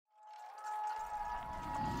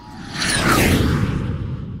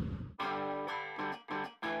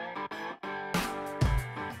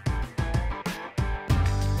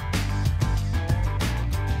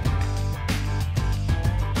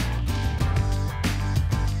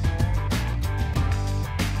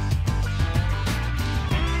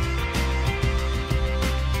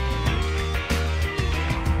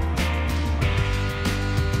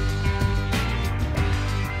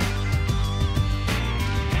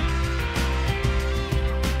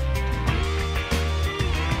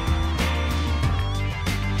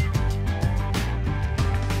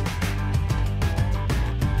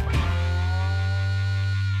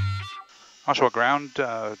Oshawa ground,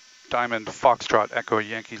 Diamond Foxtrot Echo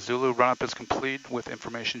Yankee Zulu, run up is complete with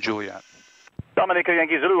information Juliet. Diamond Echo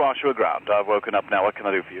Yankee Zulu, Oshawa ground. I've woken up now. What can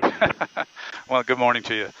I do for you? Well, good morning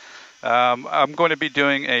to you. I'm going to be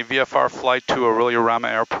doing a VFR flight to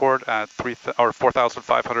Aureliorama Airport at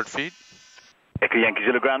 4,500 feet. Echo Yankee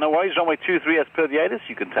Zulu ground, no worries. Runway 23 as per the ATIS.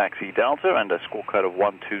 You can taxi Delta and a squawk code of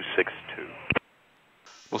 1262.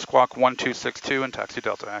 We'll squawk 1262 and taxi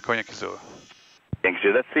Delta, Echo Yankee Zulu. Yankee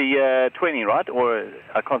Zulu, that's the 20, right? Or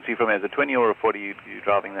I can't see from here. Is it 20 or a 40 you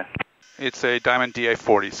driving there? It's a Diamond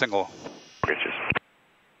DA40, single. Bridges.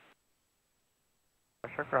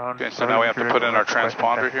 Okay, so now we have to put in our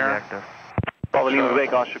transponder here. Bravo Lima Quebec,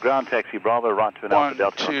 Oshawa ground, taxi Bravo, right to an Alpha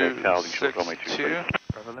Delta. 1262.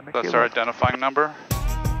 That's our identifying number.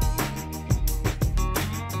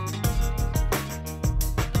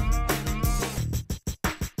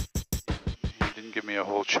 He didn't give me a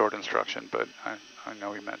hold short instruction, but I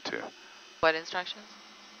know he meant to. What instructions?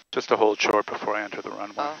 Just to hold short before I enter the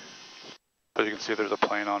runway. Oh. But you can see there's a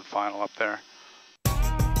plane on final up there.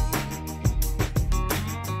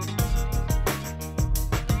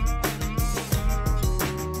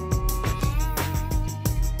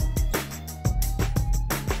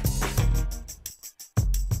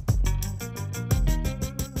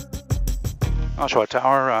 Oshawa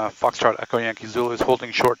Tower, Foxtrot Echo Yankee Zulu is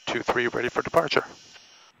holding short 23, ready for departure.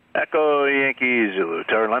 Echo Yankee Zulu,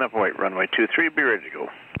 tower line up and wait, runway 23, be ready to go.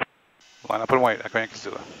 Line up and wait, Echo Yankee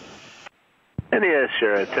Zulu. India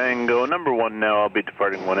Sierra Tango, number 1 now, I'll be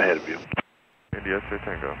departing 1 ahead of you. India Sierra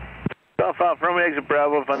Tango. Golf Alpha Romeo, exit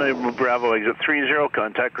Bravo, Final Bravo, exit 30,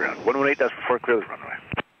 contact ground. 118, that's before clear the runway.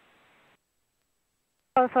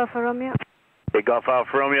 Golf Alpha Romeo. Hey, Golf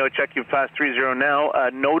Alpha Romeo, check you've passed 30 now.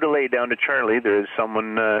 No delay down to Charlie. There is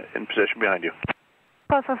someone in position behind you.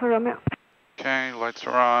 Golf Alpha Romeo. Okay, lights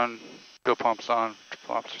are on, fuel pumps on,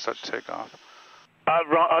 flaps are set to take off.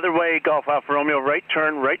 Other way, Golf Alpha Romeo, right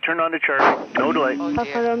turn onto Charlie. No delay. Oh,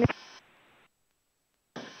 Alpha Romeo.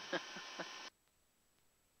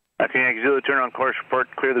 Echo Yankee Zulu, turn on course, report,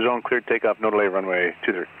 clear the zone, cleared takeoff, no delay, runway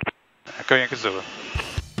 23. Echo Yankee Zulu.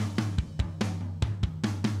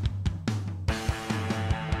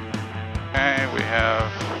 Okay, we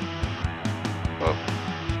have,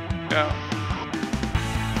 yeah,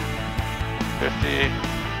 50,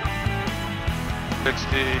 60,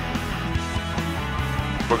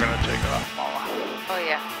 we're going to take it off, Mama. Oh,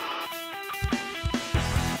 yeah.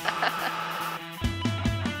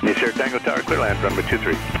 India Sierra Tango Tower, clear land, runway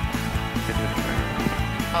 23.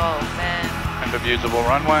 Oh, man. End of usable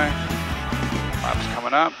runway, flaps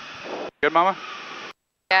coming up. Good, Mama?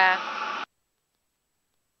 Yeah.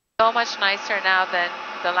 So much nicer now than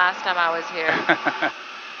the last time I was here.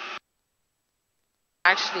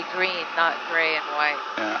 Actually green, not gray and white.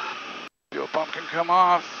 Yeah. Fuel pump can come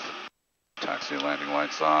off. Taxi landing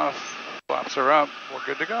lights off. Flaps are up. We're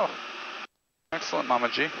good to go. Excellent, Mama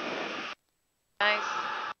G. Nice.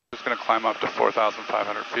 Just going to climb up to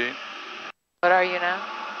 4,500 feet. What are you now?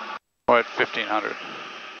 We're at 1,500.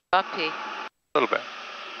 Bumpy. A little bit.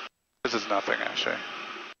 This is nothing, actually.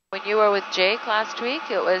 When you were with Jake last week,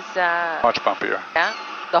 it was... Much bumpier. Yeah?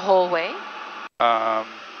 The whole way?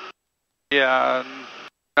 Yeah.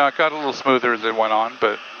 No, it got a little smoother as it went on,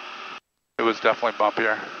 but it was definitely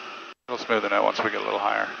bumpier. It'll smoothen out once we get a little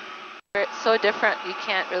higher. It's so different, you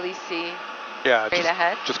can't really see straight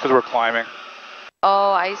ahead? Just because we're climbing.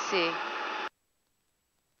 Oh, I see.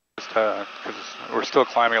 Just because we're still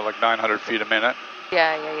climbing at like 900 feet a minute.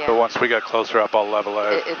 Yeah. But once we get closer up, I'll level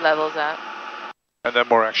out. It levels up. And then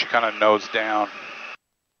we're actually kind of nose down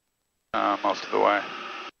most of the way.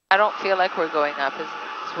 I don't feel like we're going up.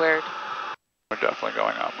 It's weird. We're definitely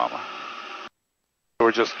going up, Mama. So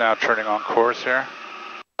we're just now turning on course here.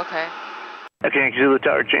 Okay. Echo Yankee Zulu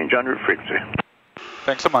Tower, change en route frequency.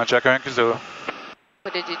 Thanks so much, Echo Yankee Zulu.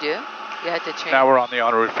 What did you do? You had to change. Now we're on the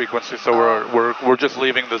en route frequency, so we're just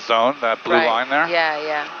leaving the zone, that blue line there.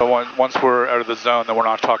 Yeah. But once we're out of the zone, then we're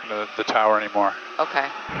not talking to the tower anymore. Okay.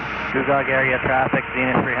 Gugog area traffic,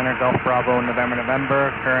 Zenith 300 Golf Bravo,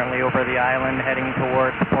 November. Currently over the island, heading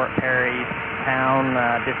towards Port Perry town,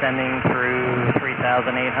 descending through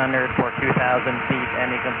 3,800 for 2,000 feet.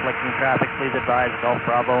 Any conflicting traffic, please advise Golf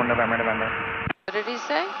Bravo, November. What did he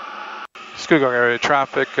say? Skugog area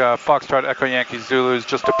traffic, Foxtrot Echo Yankee Zulu has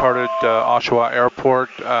just departed Oshawa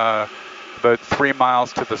Airport, about 3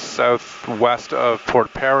 miles to the southwest of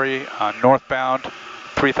Port Perry, northbound,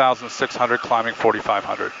 3,600, climbing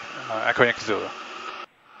 4,500. Echo Yankee Zulu.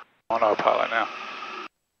 On autopilot now.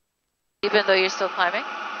 Even though you're still climbing?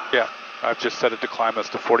 Yeah, I've just set it to climb us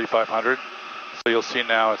to 4,500. So you'll see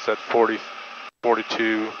now it's at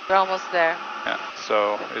 42. We're almost there. Yeah,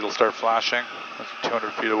 so it'll start flashing. That's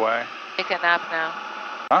 200 feet away. Take a nap now.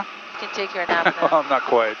 Huh? You can take your nap now. Well, not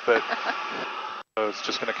quite, but so it's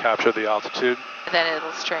just going to capture the altitude. And then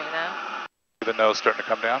it'll straighten out. The nose starting to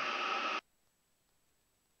come down.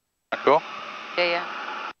 Cool? Yeah, yeah.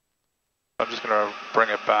 I'm just going to bring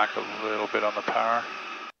it back a little bit on the power.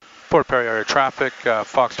 Port Perry area traffic,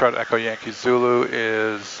 Foxtrot Echo Yankee Zulu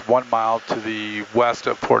is 1 mile to the west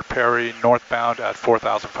of Port Perry, northbound at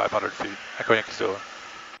 4,500 feet. Echo Yankee Zulu.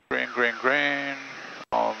 Green, green, green.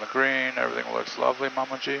 All in the green. Everything looks lovely,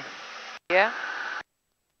 Mama G. Yeah.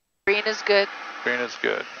 Green is good. Green is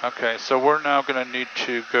good. Okay, so we're now going to need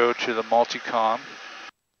to go to the multicom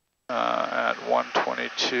at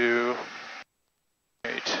 122.8.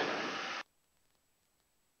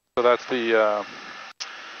 So that's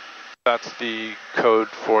the code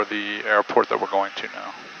for the airport that we're going to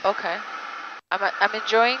now. Okay. I'm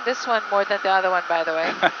enjoying this one more than the other one, by the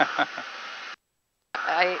way.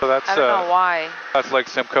 I don't know why. That's Lake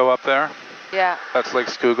Simcoe up there. Yeah. That's Lake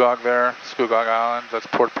Scugog there, Scugog Island. That's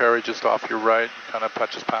Port Perry just off your right, kind of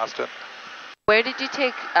touches past it. Where did you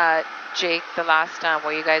take Jake the last time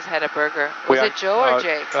where you guys had a burger? Was it Joe or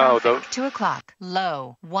Jake? Traffic, 2 o'clock,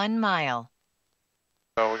 low, 1 mile.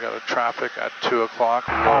 So we got a traffic at 2 o'clock.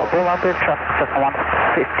 traffic just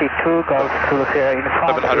 152 goes to here in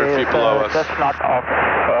front 700 feet below us. Just north of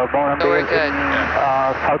So we're good.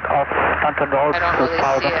 south of Stanton Road, I don't really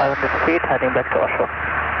see it. 2,500 feet, heading back to Oshawa.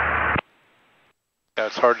 Yeah,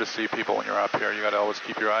 it's hard to see people when you're up here. You got to always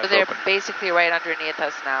keep your eyes So they're open. basically right underneath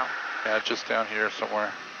us now. Yeah, just down here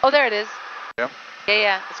somewhere. Oh, there it is. Yeah. Yeah,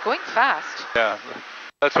 yeah. It's going fast. Yeah,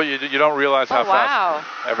 that's what you don't realize how wow.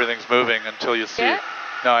 fast everything's moving until you see Yeah? it.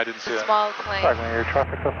 No, I didn't see it. Small plane. Raglan,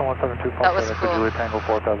 traffic system 172, That was cool. Juliet Tango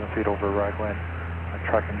 4,000 feet over Raglan. I'm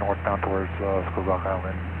tracking northbound towards Scugog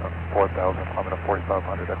Island, 4,000, climbing to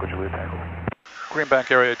 4,500, Echo Juliet Tango.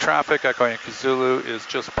 Greenbank area traffic, Echo Yankee Zulu is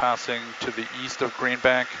just passing to the east of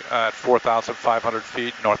Greenbank at 4,500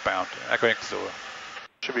 feet northbound. Echo Yankee Zulu.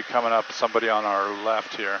 Should be coming up somebody on our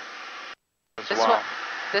left here as This well. one?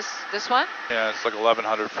 This one? Yeah, it's like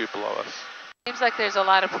 1,100 feet below us. Seems like there's a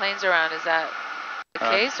lot of planes around. Is that the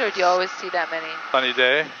case, or do you always see that many? Sunny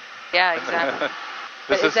day. Yeah, exactly.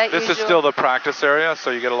 This Is that is usual? still the practice area,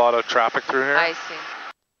 so you get a lot of traffic through here. I see.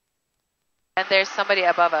 And there's somebody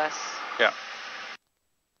above us. Yeah.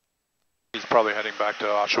 He's probably heading back to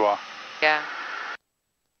Oshawa. Yeah.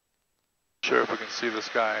 Sure, if we can see this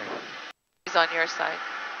guy. He's on your side.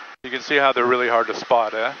 You can see how they're really hard to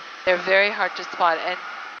spot, eh? They're very hard to spot, and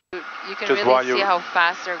you can Which is why really see how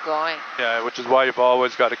fast they're going. Yeah, which is why you've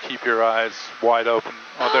always got to keep your eyes wide open.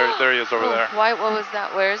 Oh, there he is over there. Why? What was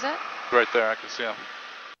that? Where is it? Right there, I can see him.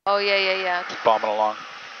 Oh, yeah, yeah, yeah. Just bombing along.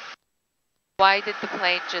 Why did the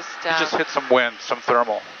plane just... He just hit some wind, some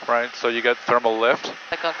thermal, right? So you get thermal lift.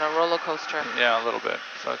 like on a roller coaster? Yeah, a little bit.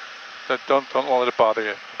 So don't let it bother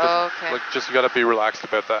you. Oh, okay. Like, just you got to be relaxed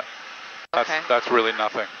about that. That's really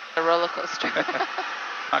nothing. A roller coaster.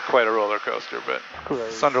 Not quite a roller coaster, but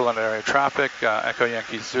Sunderland area traffic, Echo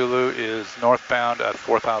Yankee Zulu is northbound at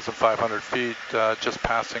 4,500 feet, just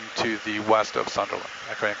passing to the west of Sunderland,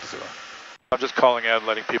 Echo Yankee Zulu. I'm just calling out and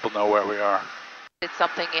letting people know where we are. It's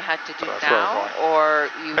something you had to do That's now, or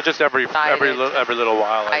you just every little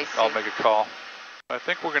while I'll make a call. I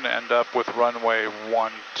think we're going to end up with runway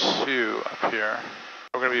 12 up here.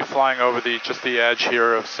 We're going to be flying over just the edge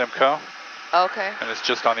here of Simcoe. Okay. And it's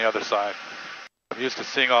just on the other side. I'm used to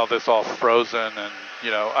seeing all this all frozen and,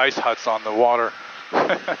 ice huts on the water.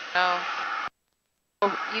 No.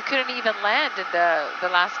 Oh, you couldn't even land in the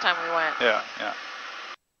last time we went. Yeah, yeah.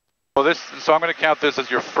 Well, so I'm going to count this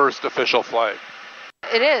as your first official flight.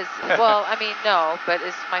 It is. Well, I mean, no, but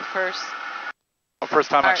it's my first... First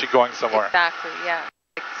time actually going somewhere. Exactly, yeah.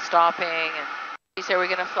 Like stopping, and you say we're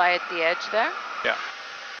going to fly at the edge there? Yeah.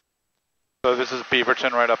 So this is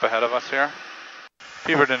Beaverton right up ahead of us here.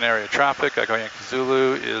 Beaverton area traffic, Echo Yankee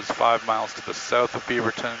Zulu is 5 miles to the south of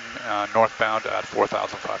Beaverton, northbound at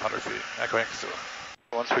 4,500 feet. Echo Yankee Zulu.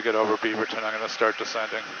 Once we get over Beaverton, I'm going to start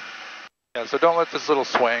descending. Yeah, so don't let this little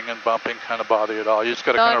swing and bumping kind of bother you at all. You just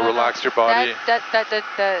got to kind of relax your body.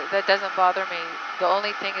 That doesn't bother me. The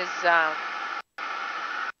only thing is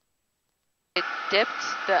it dipped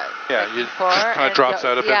before. Kind of drops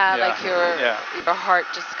out a bit. Yeah, like your heart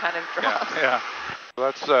just kind of drops. Yeah. So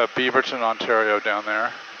that's Beaverton, Ontario down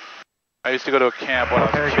there. I used to go to a camp when I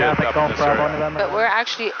was a kid up in this area. But we're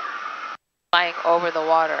actually flying over the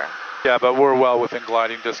water. Yeah, but we're well within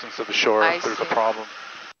gliding distance of the shore if there's a problem.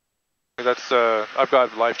 That's I've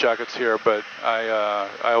got life jackets here, but I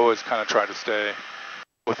always kind of try to stay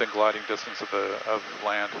within gliding distance of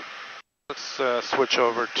land. Let's switch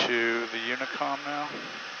over to the Unicom now.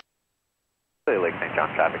 Lake St.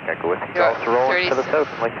 John traffic, Echo Whiskey Golf, rolling to the south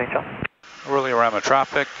from Lake St. John. Early Arama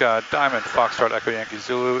traffic, Diamond Foxtrot Echo Yankee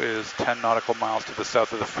Zulu is 10 nautical miles to the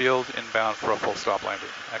south of the field, inbound for a full stop landing.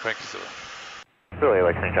 Echo Yankee Zulu. Really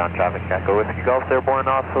Lake St. John traffic, Echo Whiskey Golf, airborne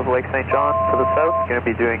off of Lake St. John to the south, going to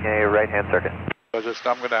be doing a right-hand circuit. I'm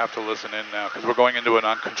going to have to listen in now because we're going into an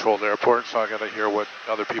uncontrolled airport, so I got to hear what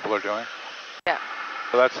other people are doing. Yeah.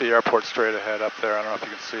 So that's the airport straight ahead up there. I don't know if you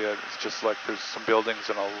can see it. It's just like there's some buildings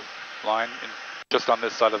and a line just on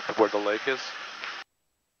this side of where the lake is.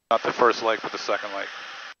 Not the first lake, but the second lake.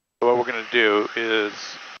 So what we're going to do is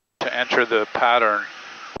to enter the pattern,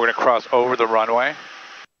 we're going to cross over the runway,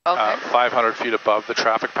 500 feet above the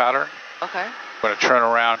traffic pattern. Okay. We're going to turn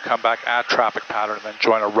around, come back at traffic pattern, and then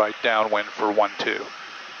join a right downwind for 1-2.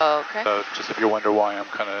 Okay. So just if you wonder why I'm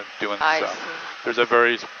kind of doing this I stuff. see. There's a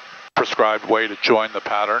very prescribed way to join the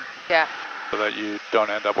pattern. Yeah. So that you don't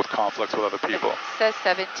end up with conflicts with other people. It says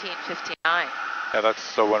 17:59. Yeah, that's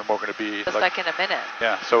so when we're going to be Just like in a minute.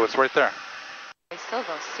 Yeah, so it's right there. I still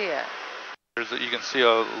don't see it. You can see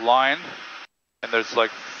a line, and there's like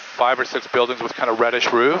 5 or 6 buildings with kind of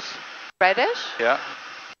reddish roofs. Reddish? Yeah.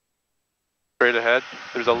 Straight ahead.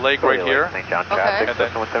 There's a lake right here. St. John Okay. traffic, And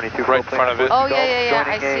then 172 right in front of it. Oh, yeah.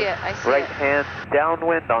 I see it. I see it. Right-hand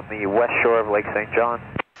downwind on the west shore of Lake St. John.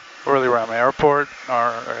 Early Rama Airport,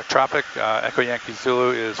 our traffic, Echo Yankee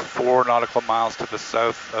Zulu is 4 nautical miles to the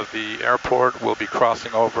south of the airport. We'll be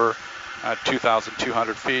crossing over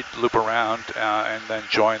 2,200 feet, loop around, and then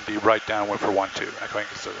join the right downwind for 1-2, Echo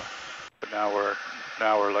Yankee Zulu. But now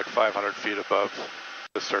we're like 500 feet above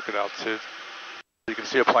the circuit altitude. You can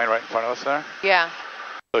see a plane right in front of us there. Yeah.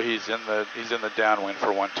 So he's in the downwind for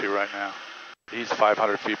 1-2 right now. He's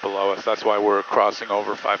 500 feet below us. That's why we're crossing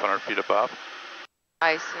over 500 feet above.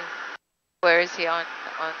 I see. Where is he on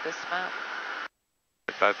this map?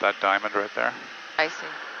 That diamond right there. I see.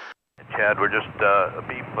 Chad, we're just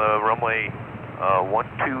beam runway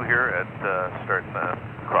 12 here at starting the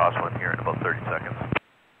crosswind here in about 30 seconds.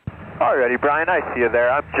 Alrighty, Brian, I see you there.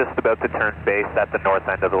 I'm just about to turn base at the north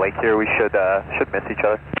end of the lake here. We should miss each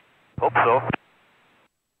other. Hope so.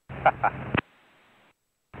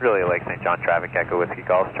 Really Lake St. John traffic, Echo Whiskey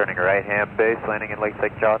Golf, turning a right-hand base, landing in Lake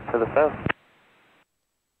St. John to the south.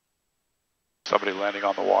 Somebody landing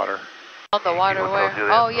on the water. On the water where?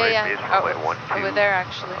 Oh, yeah. Over there,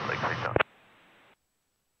 actually.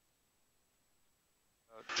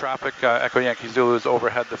 Traffic, Echo Yankee Zulu is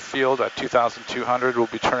overhead the field at 2,200. We'll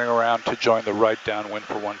be turning around to join the right downwind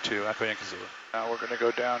for 1-2, Echo Yankee Zulu. Now we're going to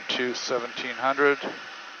go down to 1,700.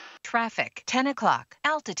 Traffic, 10 o'clock.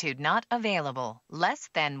 Altitude not available. Less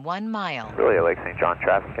than 1 mile. Really Lake St. John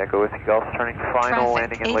traffic, Echo Whiskey Golf, turning final, Traffic,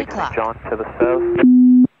 landing in 8 Lake o'clock. St. John to the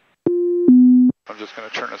south. I'm just going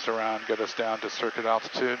to turn us around, get us down to circuit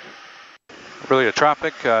altitude. Really a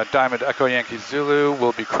traffic, Diamond Echo Yankee Zulu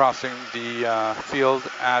will be crossing the field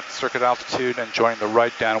at circuit altitude and joining the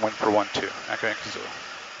right downwind for 1-2, Echo Yankee Zulu.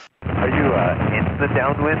 Are you in the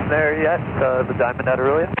downwind there yet, the Diamond at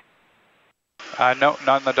Aurelia? No,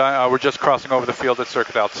 not in the we're just crossing over the field at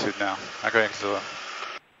circuit altitude now, Echo Yankee Zulu.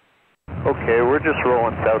 Okay, we're just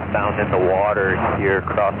rolling southbound in the water here,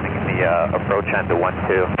 crossing the approach end to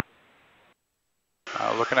 1-2.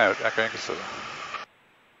 Looking out, Echo Yankee Zulu.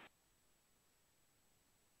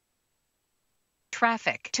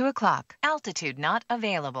 Traffic, 2 o'clock. Altitude not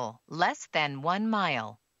available. Less than 1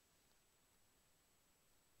 mile.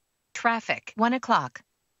 Traffic, 1 o'clock.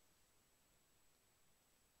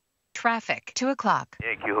 Traffic, 2 o'clock.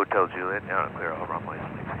 Yankee Hotel Juliet, down and clear all runways.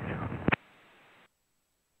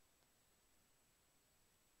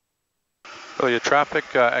 Really, traffic,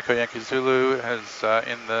 Echo Yankee Zulu is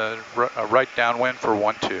in the right downwind for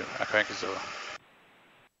 1-2, Echo Yankee Zulu.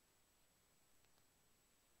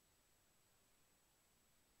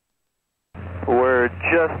 We're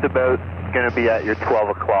just about going to be at your 12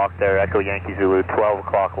 o'clock there, Echo Yankee Zulu, 12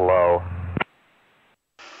 o'clock low.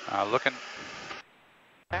 Looking.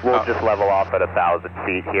 We'll just level off at 1,000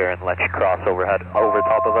 feet here and let you cross overhead over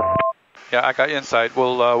top of us. Yeah, I got insight.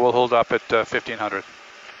 We'll hold up at 1,500.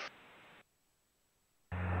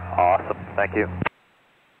 Awesome, thank you.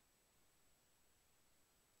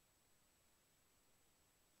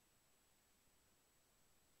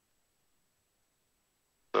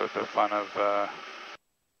 So the fun of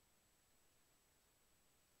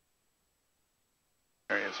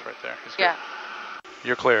there he is right there. He's Yeah. good.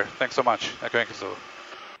 You're clear. Thanks so much, Echo Yankee Zulu.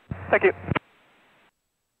 Thank you.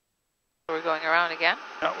 Are we going around again?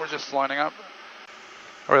 No, we're just lining up.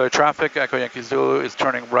 Earlier traffic, Echo Yankee Zulu is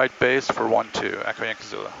turning right base for 1-2, Echo Yankee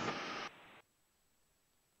Zulu.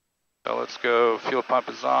 So let's go, fuel pump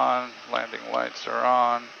is on, landing lights are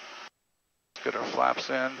on. Let's get our flaps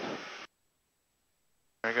in.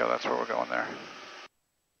 There you go, that's where we're going there.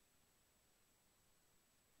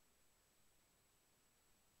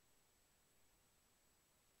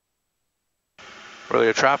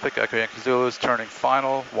 Earlier traffic, Echo Yankee Zulu is turning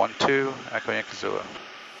final, 1-2, Echo Yankee Zulu.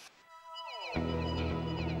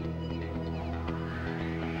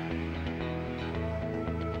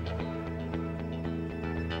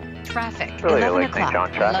 Traffic, Really 11 Lake St.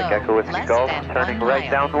 o'clock, John traffic, low, Echo Whiskey less Golf, than turning 1 right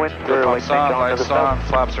mile. downwind Fuel for Lake pumps St. on, John to the lights on, south.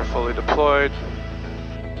 flaps are fully deployed.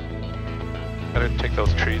 Gotta take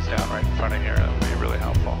those trees down right in front of here, that would be really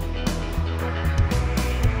helpful.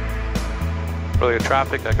 Earlier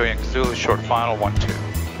traffic, Echo Yankee Zulu, short final, 1-2.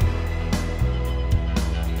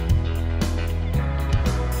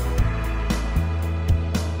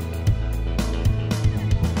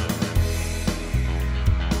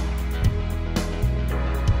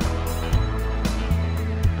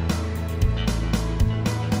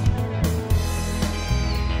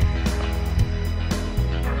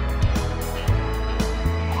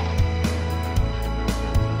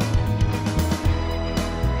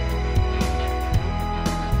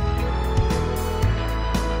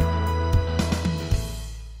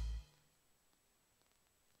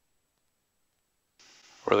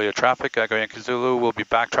 Earlier traffic, Echo Yankee Zulu will be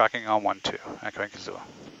backtracking on 1-2, Echo Yankee Zulu.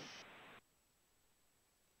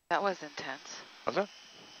 That was intense. Was it?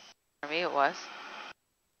 For me, it was.